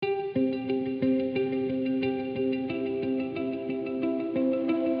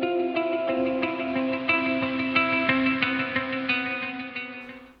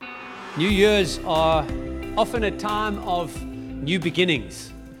New Year's are often a time of new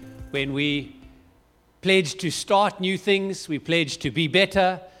beginnings, when we pledge to start new things, we pledge to be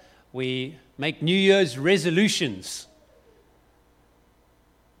better, we make New Year's resolutions,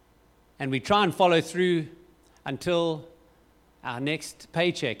 and we try and follow through until our next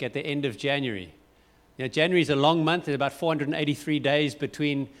paycheck at the end of January. You know, January is a long month. There's about 483 days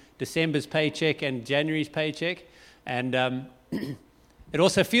between December's paycheck and January's paycheck, and it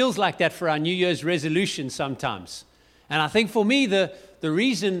also feels like that for our New Year's resolutions sometimes. And I think for me, the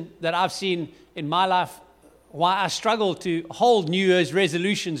reason that I've seen in my life why I struggle to hold New Year's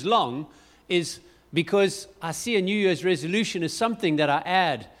resolutions long is because I see a New Year's resolution as something that I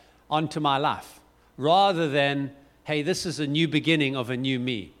add onto my life, rather than, hey, this is a new beginning of a new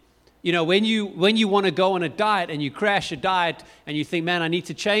me. You know, when you want to go on a diet and you crash a diet and you think, man, I need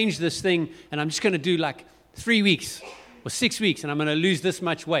to change this thing and I'm just going to do like 3 weeks or 6 weeks and I'm going to lose this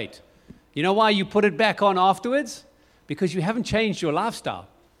much weight. You know why you put it back on afterwards? Because you haven't changed your lifestyle.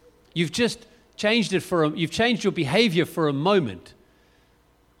 You've just changed it you've changed your behavior for a moment.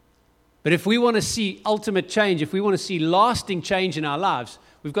 But if we want to see ultimate change, if we want to see lasting change in our lives,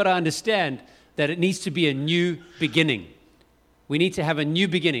 we've got to understand that it needs to be a new beginning. We need to have a new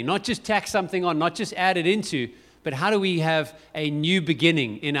beginning, not just tack something on, not just add it into, but how do we have a new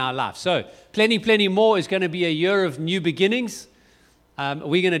beginning in our life? So, Plenty More is going to be a year of new beginnings.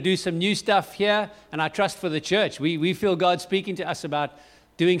 We're going to do some new stuff here, and I trust for the church. We feel God speaking to us about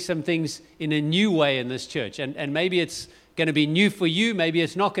doing some things in a new way in this church. And maybe it's going to be new for you, maybe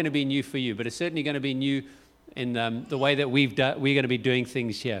it's not going to be new for you, but it's certainly going to be new in the way that we're going to be doing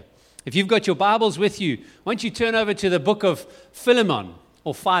things here. If you've got your Bibles with you, why don't you turn over to the book of Philemon,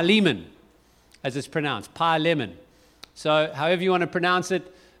 or Philemon, as it's pronounced, Philemon. So however you want to pronounce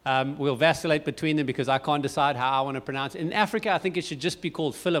it, we'll vacillate between them because I can't decide how I want to pronounce it. In Africa, I think it should just be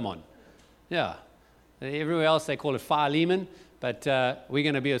called Philemon. Yeah. Everywhere else they call it Philemon, but we're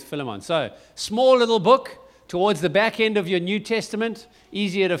going to be with Philemon. So, small little book towards the back end of your New Testament,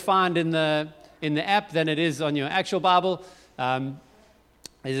 easier to find in the app than it is on your actual Bible.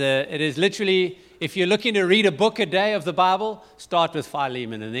 It is literally, if you're looking to read a book a day of the Bible, start with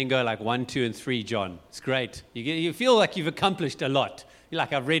Philemon and then go like 1, 2, and 3 John. It's great. You feel like you've accomplished a lot. You're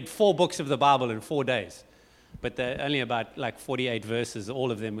like, I've read 4 books of the Bible in 4 days. But they're only about like 48 verses, all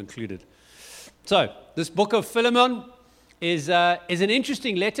of them included. So, this book of Philemon is an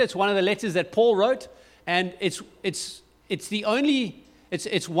interesting letter. It's one of the letters that Paul wrote, and it's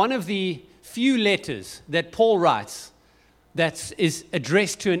one of the few letters that Paul writes that is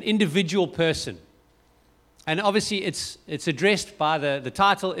addressed to an individual person. And obviously it's addressed by the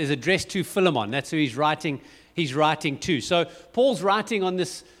title is addressed to Philemon. That's who he's writing to. So Paul's writing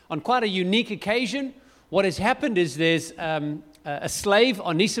on quite a unique occasion. What has happened is there's a slave,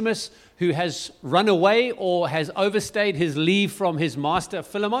 Onesimus, who has run away or has overstayed his leave from his master,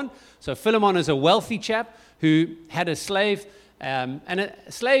 Philemon. So Philemon is a wealthy chap who had a slave,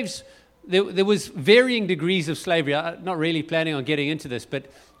 slaves. There was varying degrees of slavery. I'm not really planning on getting into this,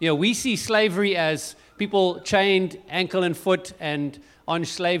 but we see slavery as people chained ankle and foot and on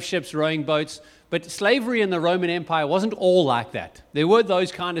slave ships rowing boats. But slavery in the Roman Empire wasn't all like that. There were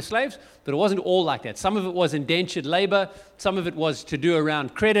those kind of slaves, but it wasn't all like that. Some of it was indentured labor. Some of it was to do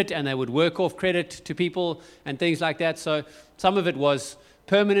around credit, and they would work off credit to people and things like that. So some of it was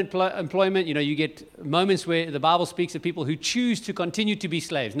permanent employment. You get moments where the Bible speaks of people who choose to continue to be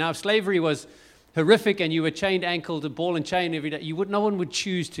slaves. Now, if slavery was horrific and you were chained ankle to ball and chain every day, no one would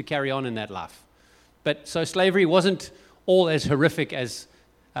choose to carry on in that life. But so slavery wasn't all as horrific as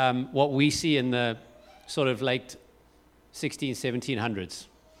what we see in the sort of late 1700s.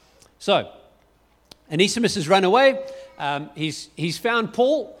 So, Onesimus has run away. He's found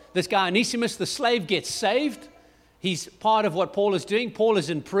Paul. This guy, Onesimus, the slave, gets saved. He's part of what Paul is doing. Paul is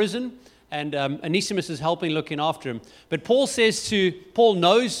in prison, and Onesimus is looking after him. But Paul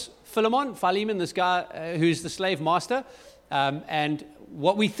knows Philemon, this guy who's the slave master. And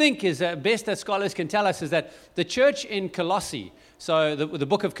what we think is, best that scholars can tell us, is that the church in Colossae, so the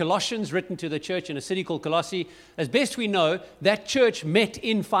book of Colossians, written to the church in a city called Colossae, as best we know, that church met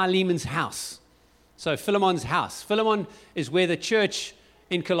in Philemon's house. So Philemon's house. Philemon is where the church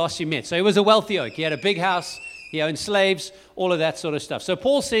in Colossae met. So he was a wealthy oak. He had a big house. He owned slaves, all of that sort of stuff. So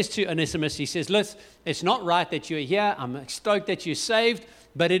Paul says to Onesimus, he says, look, it's not right that you're here. I'm stoked that you're saved,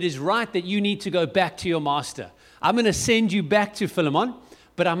 but it is right that you need to go back to your master. I'm going to send you back to Philemon,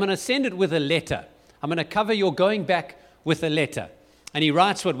 but I'm going to send it with a letter. I'm going to cover your going back with a letter. And he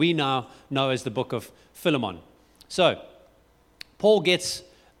writes what we now know as the book of Philemon. So Paul gets,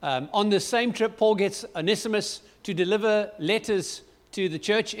 on the same trip, Paul gets Onesimus to deliver letters to the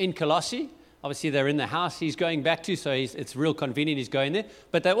church in Colossae. Obviously, they're in the house he's going back to, so it's real convenient he's going there.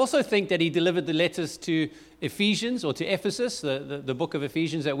 But they also think that he delivered the letters to Ephesians or to Ephesus, the book of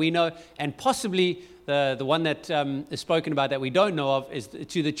Ephesians that we know, and possibly the one that is spoken about that we don't know of is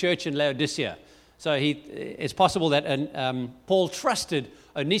to the church in Laodicea. So it's possible that Paul trusted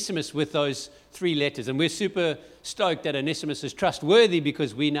Onesimus with those 3 letters. And we're super stoked that Onesimus is trustworthy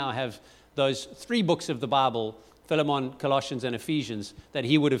because we now have those 3 books of the Bible, Philemon, Colossians, and Ephesians, that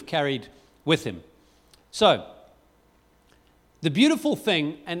he would have carried with him. So, the beautiful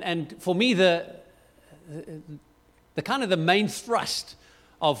thing, and for me, the kind of the main thrust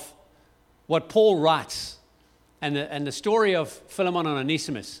of what Paul writes and the story of Philemon and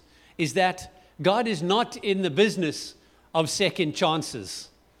Onesimus is that God is not in the business of second chances.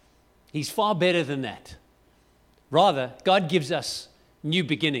 He's far better than that. Rather, God gives us new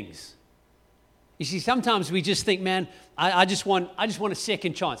beginnings. You see, sometimes we just think, man, I just want a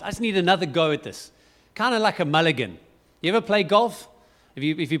second chance. I just need another go at this. Kind of like a mulligan. You ever play golf?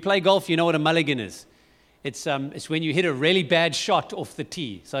 If you play golf, you know what a mulligan is. It's when you hit a really bad shot off the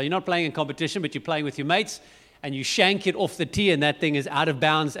tee. So you're not playing in competition, but you're playing with your mates, and you shank it off the tee, and that thing is out of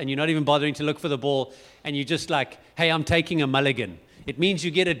bounds, and you're not even bothering to look for the ball, and you're just like, hey, I'm taking a mulligan. It means you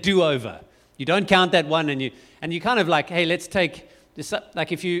get a do-over. You don't count that one, and you kind of like, hey, let's take this.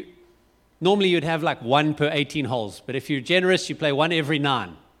 Like if you normally you'd have like 1 per 18 holes, but if you're generous, you play 1 every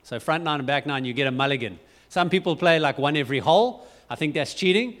 9. So front 9 and back 9, you get a mulligan. Some people play like 1 every hole. I think that's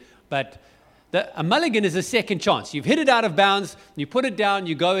cheating, but a mulligan is a second chance. You've hit it out of bounds, you put it down,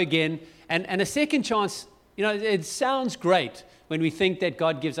 you go again, and a second chance, you know, it sounds great when we think that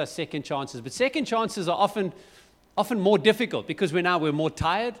God gives us second chances, but second chances are often more difficult because we're more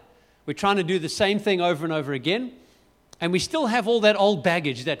tired. We're trying to do the same thing over and over again. And we still have all that old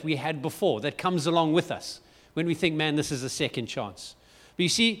baggage that we had before that comes along with us when we think, man, this is a second chance. But you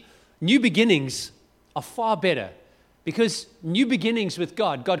see, new beginnings are far better because new beginnings with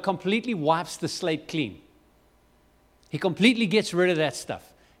God completely wipes the slate clean. He completely gets rid of that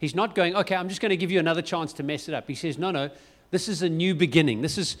stuff. He's not going, okay, I'm just going to give you another chance to mess it up. He says, no, this is a new beginning.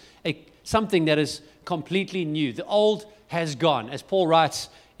 This is something that is completely new. The old has gone. As Paul writes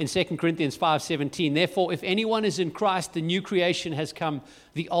in 2 Corinthians 5:17, therefore, if anyone is in Christ, the new creation has come.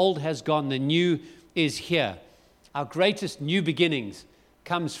 The old has gone. The new is here. Our greatest new beginnings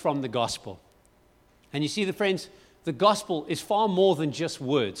comes from the gospel. And you see, friends, the gospel is far more than just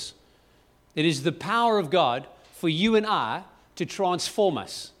words. It is the power of God for you and I to transform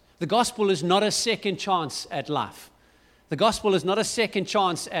us. The gospel is not a second chance at life. The gospel is not a second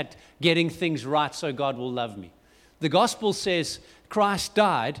chance at getting things right so God will love me. The gospel says Christ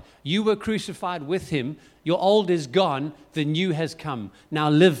died, you were crucified with him, your old is gone, the new has come. Now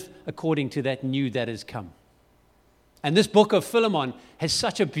live according to that new that has come. And this book of Philemon has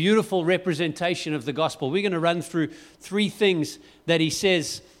such a beautiful representation of the gospel. We're going to run through 3 things that he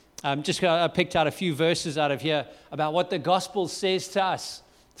says. I picked out a few verses out of here about what the gospel says to us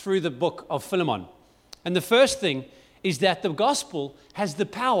through the book of Philemon. And the first thing is that the gospel has the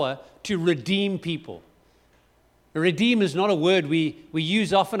power to redeem people. Redeem is not a word we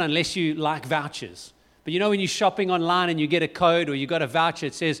use often unless you like vouchers. But you know when you're shopping online and you get a code or you got a voucher,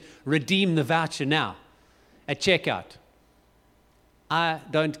 it says, redeem the voucher now at checkout. I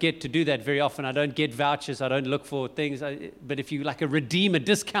don't get to do that very often. I don't get vouchers. I don't look for things. But if you like redeem a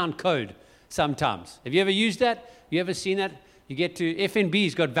discount code sometimes. Have you ever used that? You ever seen that? You get to,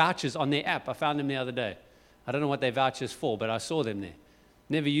 FNB's got vouchers on their app. I found them the other day. I don't know what their voucher's for, but I saw them there.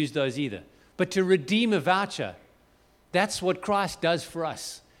 Never used those either. But to redeem a voucher, that's what Christ does for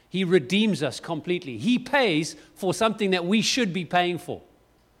us. He redeems us completely. He pays for something that we should be paying for.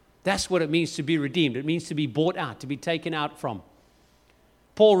 That's what it means to be redeemed. It means to be bought out, to be taken out from.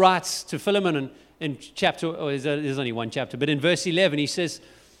 Paul writes to Philemon in chapter, there's only one chapter, but in verse 11, he says,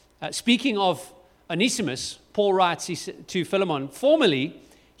 speaking of Onesimus, Paul writes to Philemon, formerly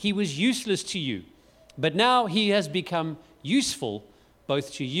he was useless to you, but now he has become useful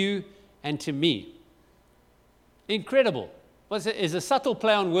both to you and to me. Incredible. Well, it's a subtle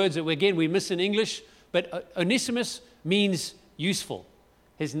play on words that, again, we miss in English, but Onesimus means useful.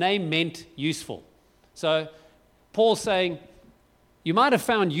 His name meant useful. So Paul's saying, you might have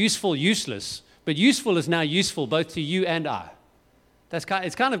found useful useless, but useful is now useful both to you and I. It's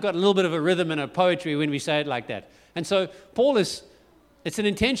kind of got a little bit of a rhythm and a poetry when we say it like that. And so it's an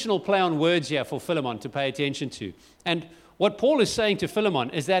intentional play on words here for Philemon to pay attention to. And what Paul is saying to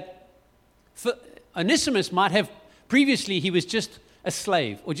Philemon is that Onesimus might have, previously he was just a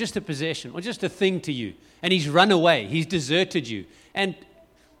slave or just a possession or just a thing to you. And he's run away. He's deserted you. And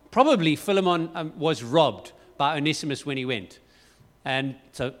probably Philemon was robbed by Onesimus when he went. And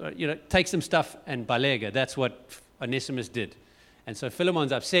so, take some stuff and balega. That's what Onesimus did. And so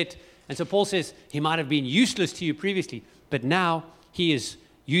Philemon's upset. And so Paul says he might have been useless to you previously, but now he is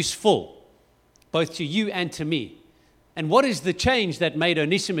useful, both to you and to me. And what is the change that made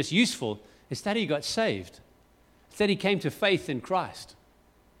Onesimus useful? It's that he got saved. It's that he came to faith in Christ.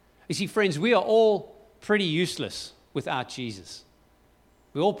 You see, friends, we are all pretty useless without Jesus.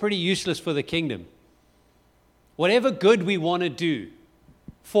 We're all pretty useless for the kingdom. Whatever good we want to do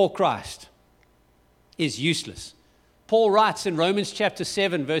for Christ is useless. Paul writes in Romans chapter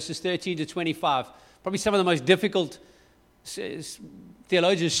 7, verses 13 to 25, probably some of the most difficult,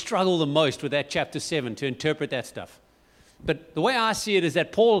 theologians struggle the most with that chapter 7 to interpret that stuff. But the way I see it is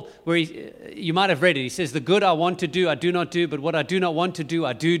that Paul, you might have read it, he says, the good I want to do, I do not do, but what I do not want to do,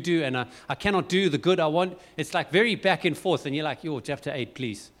 I do, and I cannot do the good I want. It's like very back and forth, and you're like, chapter 8,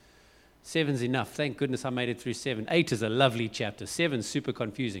 please. 7's enough. Thank goodness I made it through 7. 8 is a lovely chapter. 7's super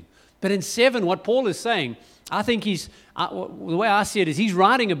confusing. But in 7, what Paul is saying, I think the way I see it is he's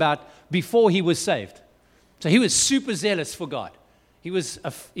writing about before he was saved. So he was super zealous for God. He was a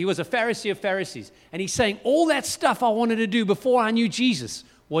Pharisee of Pharisees. And he's saying all that stuff I wanted to do before I knew Jesus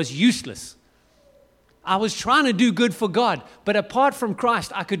was useless. I was trying to do good for God, but apart from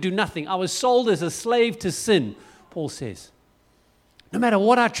Christ, I could do nothing. I was sold as a slave to sin, Paul says. No matter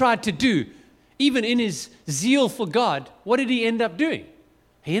what I tried to do, even in his zeal for God, what did he end up doing?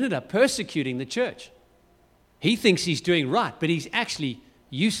 He ended up persecuting the church. He thinks he's doing right, but he's actually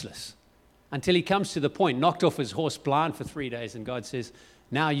useless until he comes to the point, knocked off his horse blind for 3 days, and God says,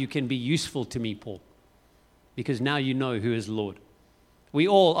 now you can be useful to me, Paul, because now you know who is Lord. We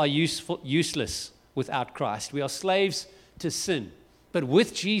all are useless without Christ. We are slaves to sin. But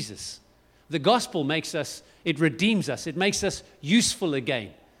with Jesus, the gospel it redeems us. It makes us useful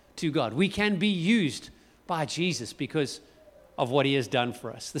again to God. We can be used by Jesus because of what he has done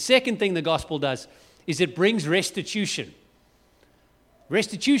for us. The second thing the gospel does is it brings restitution.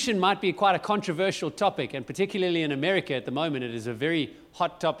 Restitution might be quite a controversial topic, and particularly in America at the moment, it is a very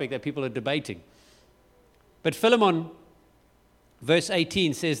hot topic that people are debating. But Philemon, verse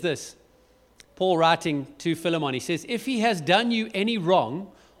 18, says this. Paul writing to Philemon, he says, if he has done you any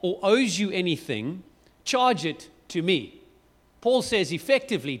wrong or owes you anything, charge it to me. Paul says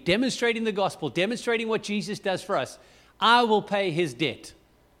effectively, demonstrating the gospel, demonstrating what Jesus does for us, I will pay his debt,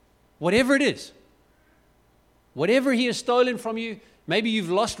 whatever it is. Whatever he has stolen from you, maybe you've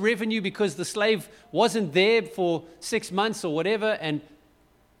lost revenue because the slave wasn't there for 6 months or whatever, and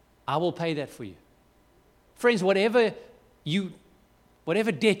I will pay that for you. Friends, whatever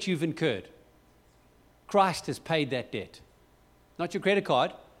debt you've incurred, Christ has paid that debt. Not your credit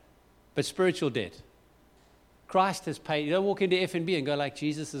card, but spiritual debt. Christ has paid. You don't walk into F&B and go like,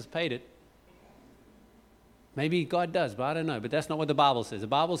 Jesus has paid it. Maybe God does, but I don't know. But that's not what the Bible says. The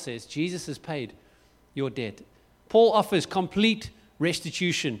Bible says Jesus has paid your debt. Paul offers complete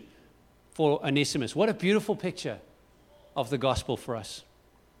restitution for Onesimus. What a beautiful picture of the gospel for us.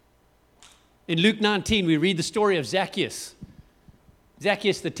 In Luke 19, we read the story of Zacchaeus.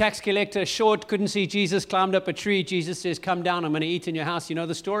 Zacchaeus, the tax collector, short, couldn't see Jesus, climbed up a tree. Jesus says, come down, I'm going to eat in your house. You know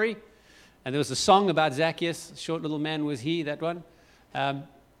the story? And there was a song about Zacchaeus. Short little man was he, that one. I'm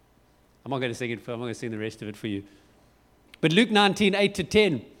not going to sing it. I'm not going to sing the rest of it for you. But Luke 19, 8 to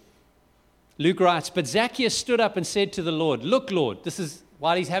 10, Luke writes, but Zacchaeus stood up and said to the Lord, look, Lord, this is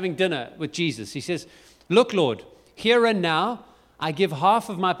while he's having dinner with Jesus. He says, look, Lord, here and now I give half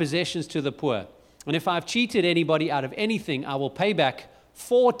of my possessions to the poor. And if I've cheated anybody out of anything, I will pay back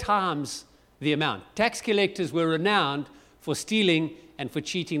 4 times the amount. Tax collectors were renowned for stealing and for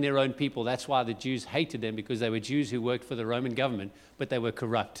cheating their own people. That's why the Jews hated them, because they were Jews who worked for the Roman government, but they were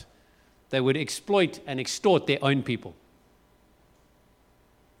corrupt. They would exploit and extort their own people.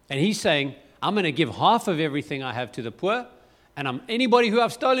 And he's saying, I'm going to give half of everything I have to the poor, and anybody who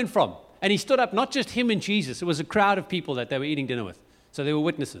I've stolen from. And he stood up, not just him and Jesus. It was a crowd of people that they were eating dinner with. So they were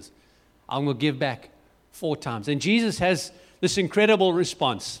witnesses. I'm going to give back 4 times. And Jesus has this incredible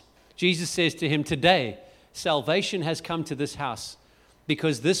response. Jesus says to him, today, salvation has come to this house,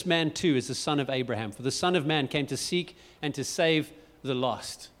 because this man too is the son of Abraham. For the Son of Man came to seek and to save the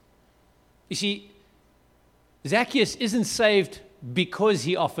lost. You see, Zacchaeus isn't saved because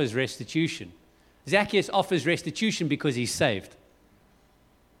he offers restitution. Zacchaeus offers restitution because he's saved.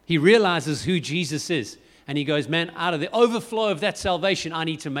 He realizes who Jesus is. And he goes, man, out of the overflow of that salvation, I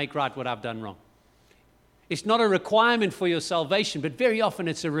need to make right what I've done wrong. It's not a requirement for your salvation, but very often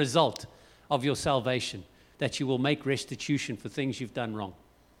it's a result of your salvation, that you will make restitution for things you've done wrong.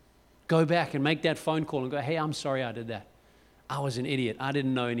 Go back and make that phone call and go, hey, I'm sorry I did that. I was an idiot. I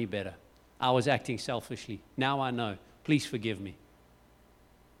didn't know any better. I was acting selfishly. Now I know. Please forgive me.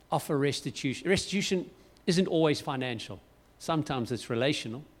 offer restitution. Restitution isn't always financial. Sometimes it's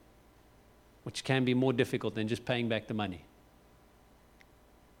relational, which can be more difficult than just paying back the money.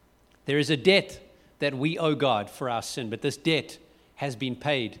 There is a debt that we owe God for our sin, but this debt has been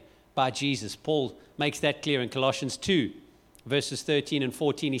paid by Jesus. Paul makes that clear in Colossians 2, verses 13 and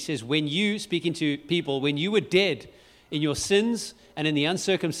 14. He says, when you, speaking to people, when you were dead in your sins and in the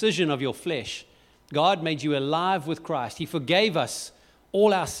uncircumcision of your flesh, God made you alive with Christ. He forgave us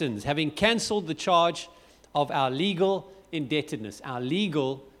all our sins, having canceled the charge of our legal indebtedness. Our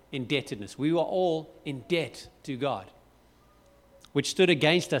legal indebtedness. We were all in debt to God, which stood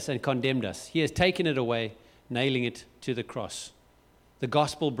against us and condemned us. He has taken it away, nailing it to the cross. The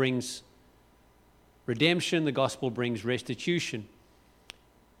gospel brings redemption. The gospel brings restitution.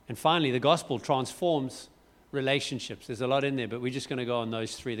 And finally, the gospel transforms relationships. There's a lot in there, but we're just going to go on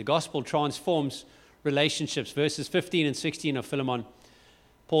those three. The gospel transforms relationships. Verses 15 and 16 of Philemon,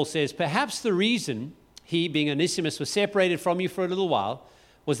 Paul says, perhaps the reason he, being Onesimus, was separated from you for a little while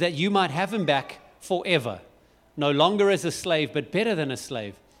was that you might have him back forever, no longer as a slave, but better than a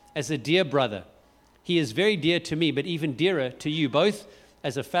slave, as a dear brother. He is very dear to me, but even dearer to you, both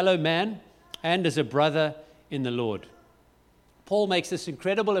as a fellow man and as a brother in the Lord. Paul makes this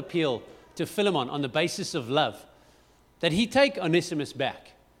incredible appeal to Philemon on the basis of love, that he take Onesimus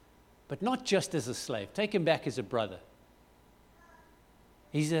back, but not just as a slave. Take him back as a brother.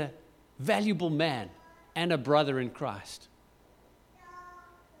 He's a valuable man and a brother in Christ.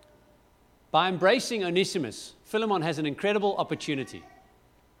 By embracing Onesimus, Philemon has an incredible opportunity.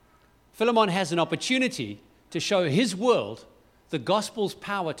 Philemon has an opportunity to show his world the gospel's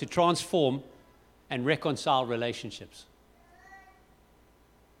power to transform and reconcile relationships.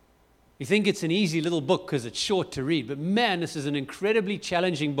 You think it's an easy little book because it's short to read, but man, this is an incredibly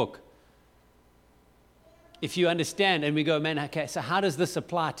challenging book. If you understand and we go, man, okay, so how does this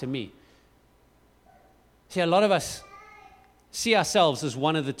apply to me? See, a lot of us see ourselves as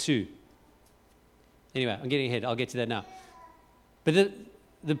one of the two. Anyway, I'm getting ahead. I'll get to that now. But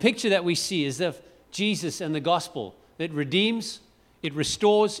the picture that we see is of Jesus and the gospel. It redeems, it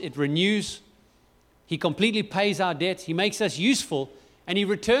restores, it renews. He completely pays our debt. He makes us useful, and he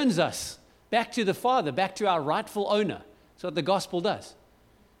returns us back to the Father, back to our rightful owner. That's what the gospel does.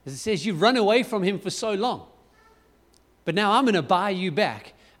 As it says, you've run away from him for so long. But now I'm going to buy you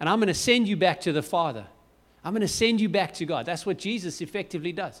back, and I'm going to send you back to the Father. I'm going to send you back to God. That's what Jesus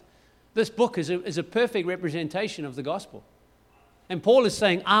effectively does. This book is a perfect representation of the gospel. And Paul is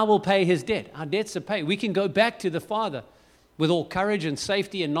saying, I will pay his debt. Our debts are paid. We can go back to the Father with all courage and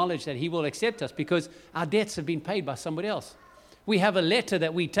safety and knowledge that he will accept us because our debts have been paid by somebody else. We have a letter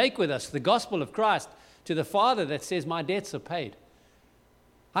that we take with us, the gospel of Christ, to the Father that says, my debts are paid.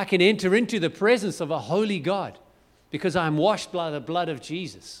 I can enter into the presence of a holy God because I am washed by the blood of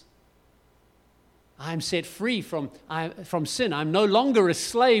Jesus. I am set free from sin. I'm no longer a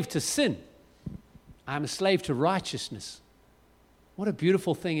slave to sin. I am a slave to righteousness. What a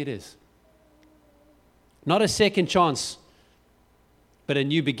beautiful thing it is. Not a second chance, but a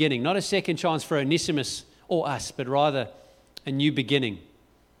new beginning. Not a second chance for Onesimus or us, but rather a new beginning.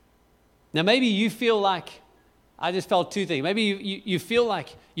 Now, maybe you feel like, I just felt two things. Maybe you feel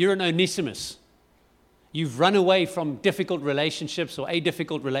like you're an Onesimus. You've run away from difficult relationships or a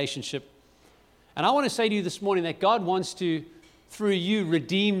difficult relationship. And I want to say to you this morning that God wants to, through you,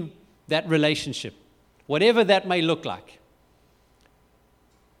 redeem that relationship, whatever that may look like.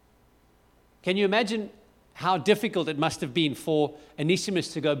 Can you imagine how difficult it must have been for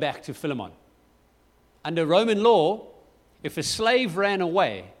Onesimus to go back to Philemon? Under Roman law, if a slave ran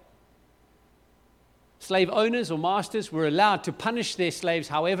away, slave owners or masters were allowed to punish their slaves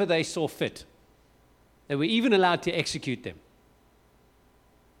however they saw fit. They were even allowed to execute them.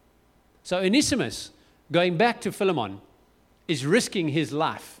 So Onesimus, going back to Philemon, is risking his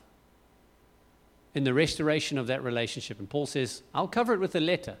life in the restoration of that relationship. And Paul says, I'll cover it with a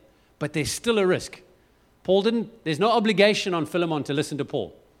letter, but there's still a risk. There's no obligation on Philemon to listen to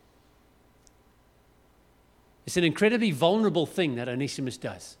Paul. It's an incredibly vulnerable thing that Onesimus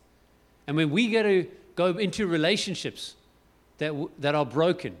does. And when we go into relationships that are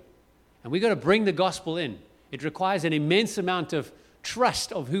broken, and we've got to bring the gospel in, it requires an immense amount of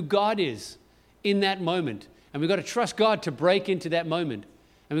trust of who God is in that moment. And we've got to trust God to break into that moment.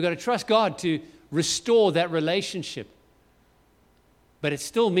 And we've got to trust God to restore that relationship. But it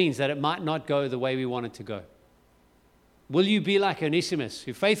still means that it might not go the way we want it to go. Will you be like Onesimus,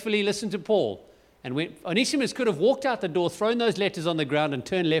 who faithfully listened to Paul? And when Onesimus could have walked out the door, thrown those letters on the ground and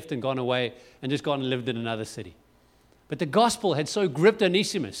turned left and gone away and just gone and lived in another city. But the gospel had so gripped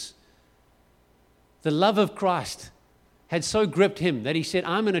Onesimus. The love of Christ had so gripped him that he said,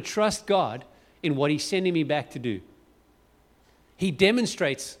 I'm going to trust God in what he's sending me back to do. He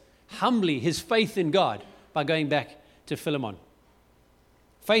demonstrates humbly his faith in God by going back to Philemon.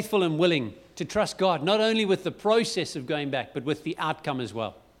 Faithful and willing to trust God, not only with the process of going back, but with the outcome as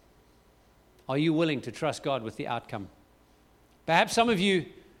well. Are you willing to trust God with the outcome? Perhaps some of you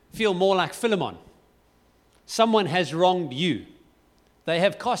feel more like Philemon. Someone has wronged you. They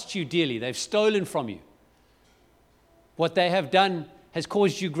have cost you dearly. They've stolen from you. What they have done has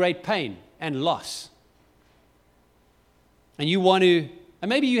caused you great pain and loss. And you want to, and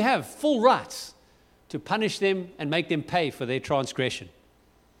maybe you have full rights to punish them and make them pay for their transgression.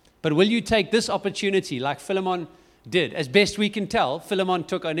 But will you take this opportunity like Philemon did? As best we can tell, Philemon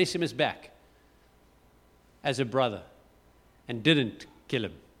took Onesimus back as a brother and didn't kill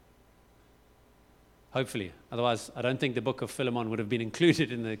him. Hopefully. Otherwise, I don't think the book of Philemon would have been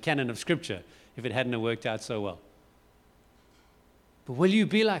included in the canon of Scripture if it hadn't worked out so well. But will you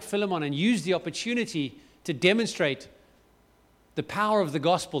be like Philemon and use the opportunity to demonstrate the power of the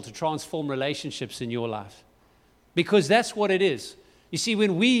gospel to transform relationships in your life? Because that's what it is. You see,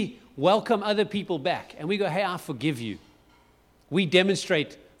 when we welcome other people back and we go, hey, I forgive you, we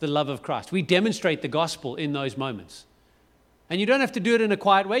demonstrate the love of Christ. We demonstrate the gospel in those moments. And you don't have to do it in a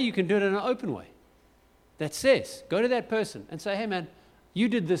quiet way. You can do it in an open way. That says, go to that person and say, hey, man, you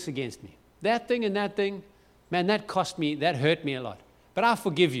did this against me. That thing and that thing, man, that cost me, that hurt me a lot. But I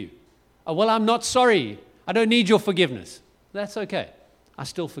forgive you. Oh, well, I'm not sorry. I don't need your forgiveness. That's okay. I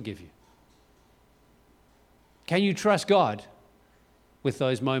still forgive you. Can you trust God with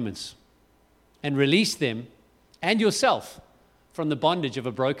those moments and release them and yourself from the bondage of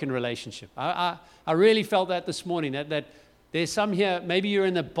a broken relationship? I really felt that this morning, that there's some here, maybe you're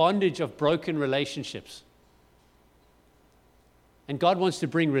in the bondage of broken relationships. And God wants to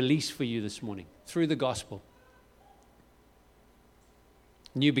bring release for you this morning through the gospel.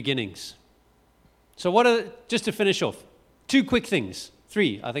 New beginnings. So just to finish off, 2 quick things.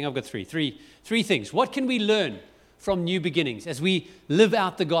 3, I think I've got 3. Three things. What can we learn from new beginnings as we live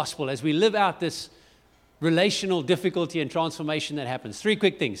out the gospel, as we live out this relational difficulty and transformation that happens? 3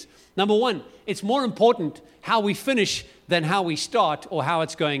 quick things. Number 1, it's more important how we finish than how we start or how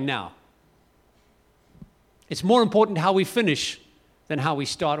it's going now. It's more important how we finish than how we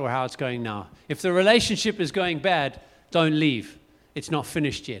start or how it's going now. If the relationship is going bad, don't leave. It's not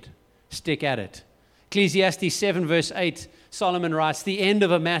finished yet. Stick at it. Ecclesiastes 7 verse 8, Solomon writes, the end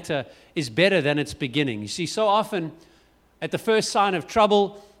of a matter is better than its beginning. You see, so often at the first sign of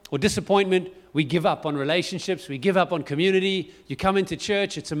trouble or disappointment, we give up on relationships, we give up on community. You come into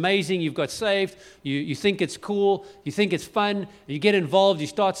church, it's amazing, you've got saved, you think it's cool, you think it's fun, you get involved, you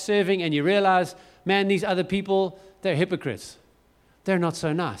start serving, and you realize, man, these other people, they're hypocrites. They're not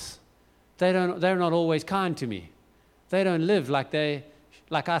so nice. They're not always kind to me. They don't live like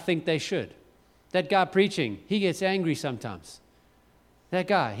I think they should. That guy preaching, he gets angry sometimes. That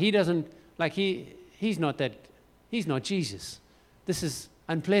guy, he doesn't, he's not Jesus. This is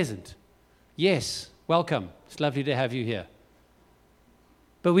unpleasant. Yes, welcome. It's lovely to have you here.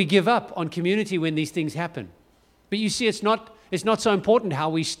 But we give up on community when these things happen. But you see, it's not so important how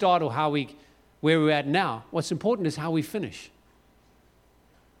we start or where we're at now. What's important is how we finish.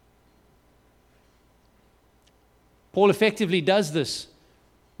 Paul effectively does this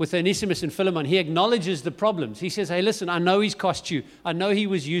with Onesimus and Philemon. He acknowledges the problems. He says, hey, listen, I know he's cost you. I know he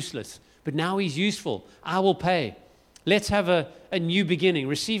was useless, but now he's useful. I will pay. Let's have a new beginning.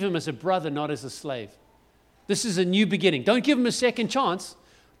 Receive him as a brother, not as a slave. This is a new beginning. Don't give him a second chance.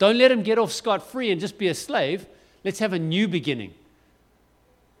 Don't let him get off scot-free and just be a slave. Let's have a new beginning.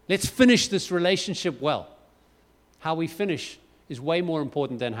 Let's finish this relationship well. How we finish is way more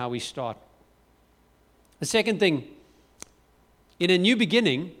important than how we start. The second thing, in a new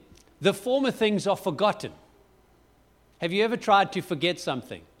beginning, the former things are forgotten. Have you ever tried to forget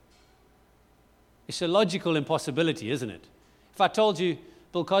something? It's a logical impossibility, isn't it? If I told you,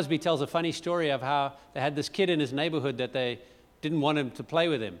 Bill Cosby tells a funny story of how they had this kid in his neighborhood that they didn't want him to play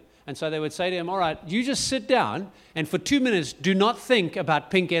with him. And so they would say to him, all right, you just sit down and for 2 minutes do not think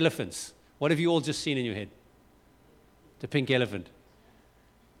about pink elephants. What have you all just seen in your head? The pink elephant.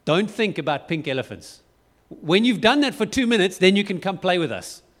 Don't think about pink elephants. When you've done that for 2 minutes, then you can come play with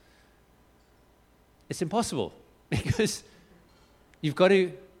us. It's impossible because your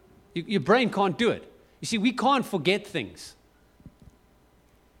brain can't do it. You see, we can't forget things.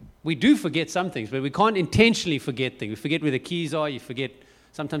 We do forget some things, but we can't intentionally forget things. We forget where the keys are, you forget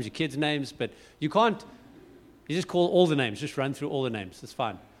sometimes your kids' names, but you just call all the names, just run through all the names, it's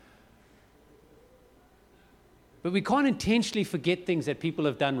fine. But we can't intentionally forget things that people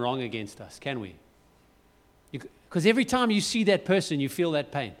have done wrong against us, can we? Because every time you see that person, you feel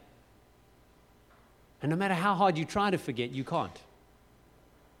that pain. And no matter how hard you try to forget, you can't.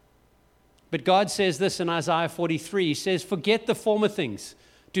 But God says this in Isaiah 43. He says, forget the former things.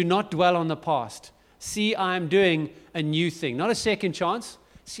 Do not dwell on the past. See, I am doing a new thing. Not a second chance.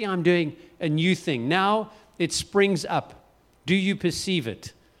 See, I'm doing a new thing. Now it springs up. Do you perceive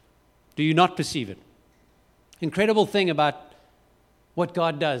it? Do you not perceive it? Incredible thing about what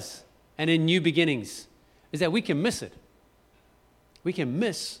God does and in new beginnings is that we can miss it. We can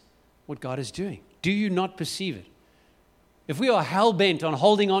miss what God is doing. Do you not perceive it? If we are hell-bent on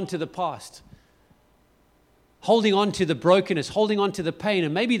holding on to the past, holding on to the brokenness, holding on to the pain,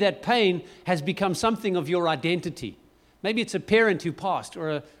 and maybe that pain has become something of your identity. Maybe it's a parent who passed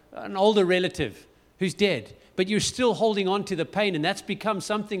or an older relative who's dead, but you're still holding on to the pain, and that's become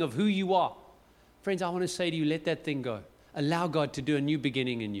something of who you are. Friends, I want to say to you, let that thing go. Allow God to do a new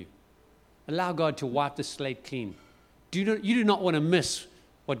beginning in you. Allow God to wipe the slate clean. You do not want to miss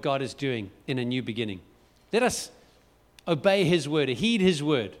what God is doing in a new beginning. Let us obey His word, heed His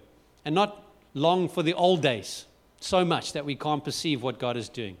word, and not long for the old days so much that we can't perceive what God is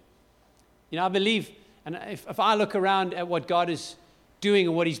doing. I believe, and if I look around at what God is doing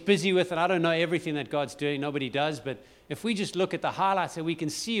and what He's busy with, and I don't know everything that God's doing, nobody does, but if we just look at the highlights that we can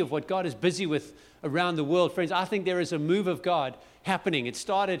see of what God is busy with around the world, friends, I think there is a move of God happening. It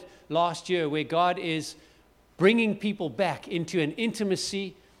started last year where God is bringing people back into an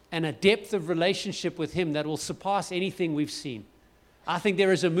intimacy and a depth of relationship with Him that will surpass anything we've seen. I think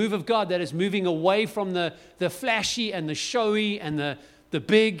there is a move of God that is moving away from the flashy and the showy and the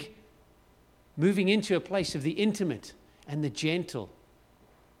big, moving into a place of the intimate and the gentle,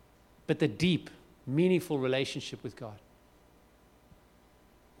 but the deep, meaningful relationship with God.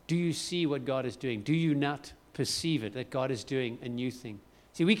 Do you see what God is doing? Do you not perceive it, that God is doing a new thing?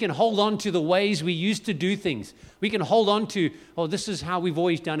 See, we can hold on to the ways we used to do things. We can hold on to, this is how we've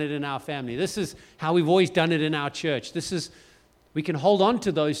always done it in our family. This is how we've always done it in our church. We can hold on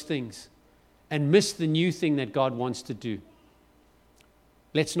to those things and miss the new thing that God wants to do.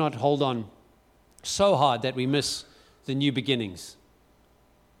 Let's not hold on so hard that we miss the new beginnings.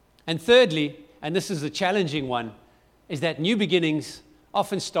 And thirdly, and this is the challenging one, is that new beginnings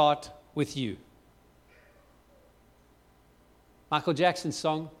often start with you. Michael Jackson's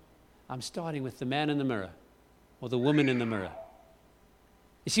song, I'm starting with the man in the mirror or the woman in the mirror.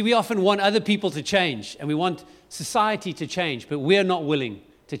 You see, we often want other people to change and we want society to change, but we're not willing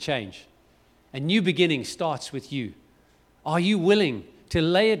to change. A new beginning starts with you. Are you willing to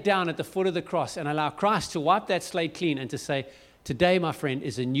lay it down at the foot of the cross and allow Christ to wipe that slate clean and to say, today, my friend,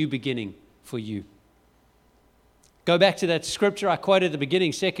 is a new beginning for you? Go back to that scripture I quoted at the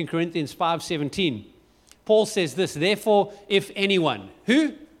beginning, 2 Corinthians 5:17. Paul says this, therefore, if anyone,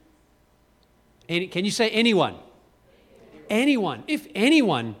 who? Can you say anyone? Anyone. If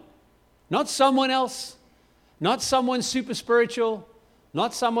anyone, not someone else, not someone super spiritual,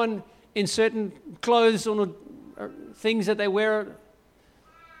 not someone in certain clothes or things that they wear,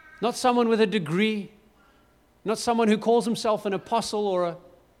 not someone with a degree, not someone who calls himself an apostle or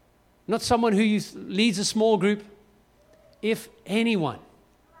not someone who leads a small group. If anyone,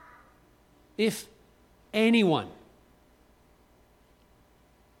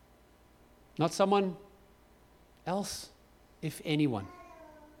 not someone else, if anyone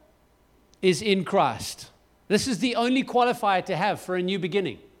is in Christ. This is the only qualifier to have for a new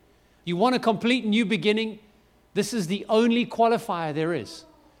beginning. You want a complete new beginning? This is the only qualifier there is.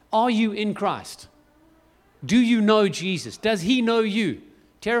 Are you in Christ? Do you know Jesus? Does He know you?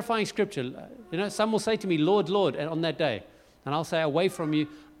 Terrifying scripture. Some will say to me, Lord, Lord, on that day. And I'll say, away from you,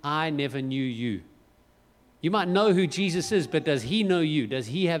 I never knew you. You might know who Jesus is, but does He know you? Does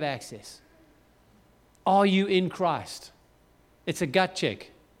He have access? Are you in Christ? It's a gut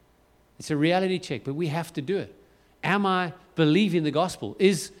check. It's a reality check, but we have to do it. Am I believing the gospel?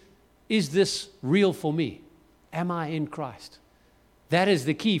 Is this real for me? Am I in Christ? That is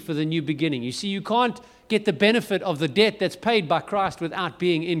the key for the new beginning. You see, you can't get the benefit of the debt that's paid by Christ without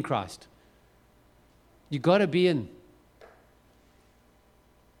being in Christ. You've got to be in.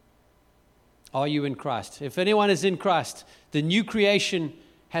 Are you in Christ? If anyone is in Christ, the new creation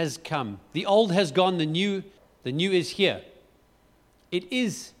has come. The old has gone, the new is here. It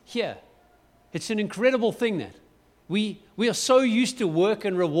is here. It's an incredible thing that we are so used to work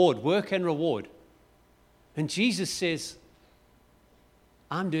and reward. And Jesus says,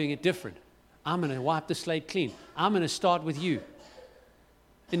 I'm doing it different. I'm going to wipe the slate clean. I'm going to start with you.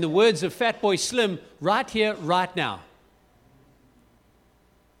 In the words of Fatboy Slim, right here, right now.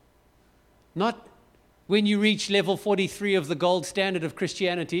 Not when you reach level 43 of the gold standard of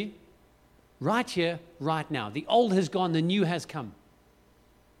Christianity. right here, right now. The old has gone, the new has come.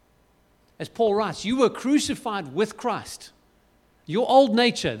 As Paul writes, you were crucified with Christ. Your old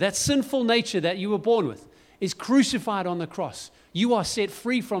nature, that sinful nature that you were born with, is crucified on the cross. You are set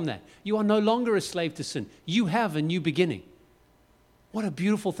free from that. You are no longer a slave to sin. You have a new beginning. What a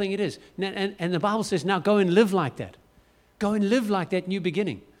beautiful thing it is. And the Bible says, now go and live like that. Go and live like that new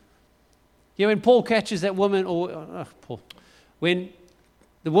beginning. You know, when Paul catches that woman, when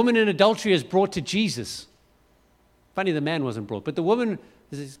the woman in adultery is brought to Jesus, funny the man wasn't brought, but the woman,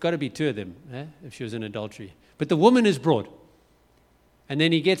 there's got to be two of them, if she was in adultery. But the woman is brought. And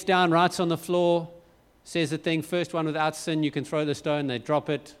then he gets down, writes on the floor, says the thing, first one without sin, you can throw the stone, they drop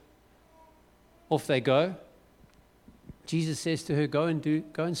it, off they go. Jesus says to her, go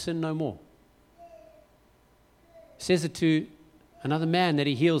and sin no more. Says it to another man that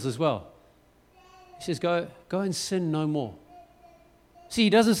he heals as well. He says, go and sin no more. See, he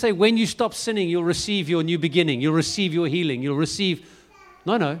doesn't say when you stop sinning, you'll receive your new beginning, you'll receive your healing, you'll receive...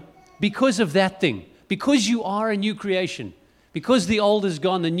 No. Because of that thing, because you are a new creation, because the old is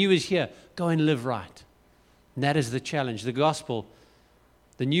gone, the new is here, go and live right. And that is the challenge. The gospel,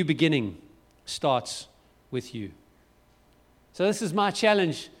 the new beginning starts with you. So this is my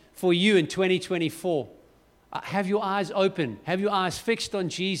challenge for you in 2024. Have your eyes open. Have your eyes fixed on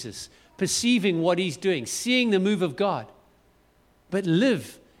Jesus, perceiving what he's doing, seeing the move of God. But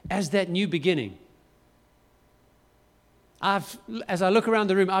live as that new beginning. As I look around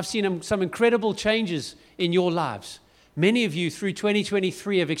the room, I've seen some incredible changes in your lives. Many of you through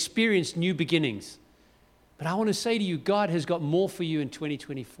 2023 have experienced new beginnings. But I want to say to you, God has got more for you in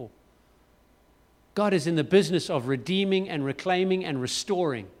 2024. God is in the business of redeeming and reclaiming and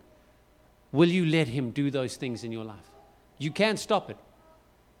restoring. Will you let him do those things in your life? You can't stop it.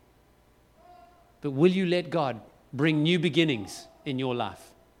 But will you let God bring new beginnings in your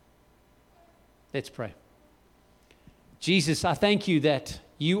life? Let's pray. Jesus, I thank you that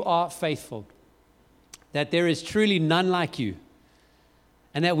you are faithful, that there is truly none like you,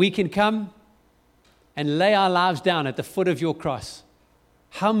 and that we can come and lay our lives down at the foot of your cross,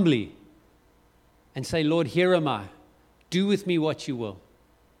 humbly, and say, Lord, here am I. Do with me what you will.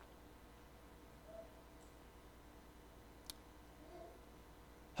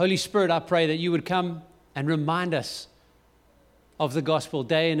 Holy Spirit, I pray that you would come and remind us of the gospel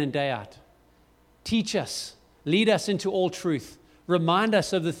day in and day out. Teach us, lead us into all truth. Remind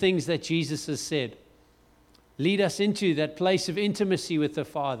us of the things that Jesus has said. Lead us into that place of intimacy with the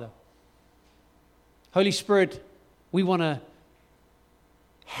Father. Holy Spirit, we want to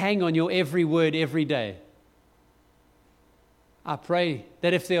hang on your every word every day. I pray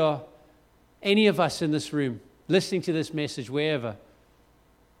that if there are any of us in this room listening to this message, wherever,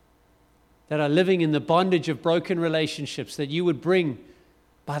 that are living in the bondage of broken relationships, that you would bring,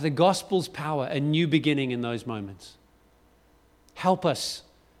 by the gospel's power, a new beginning in those moments. Help us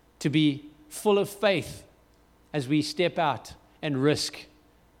to be full of faith as we step out and risk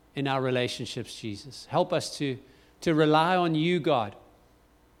in our relationships, Jesus. Help us to rely on you, God,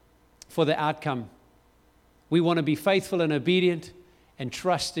 for the outcome. We want to be faithful and obedient and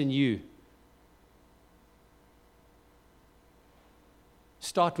trust in you.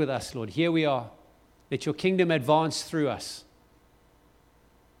 Start with us, Lord. Here we are. Let your kingdom advance through us.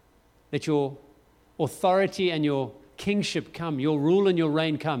 Let your authority and your kingship come, your rule and your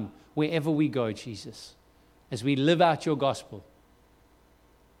reign come wherever we go, Jesus, as we live out your gospel.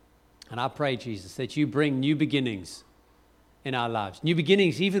 And I pray, Jesus, that you bring new beginnings in our lives. New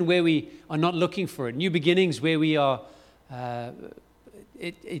beginnings even where we are not looking for it. New beginnings where we are,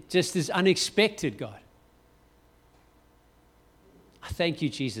 it just is unexpected, God. I thank you,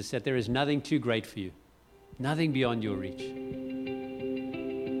 Jesus, that there is nothing too great for you, nothing beyond your reach.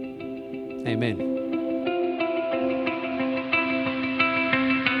 Amen.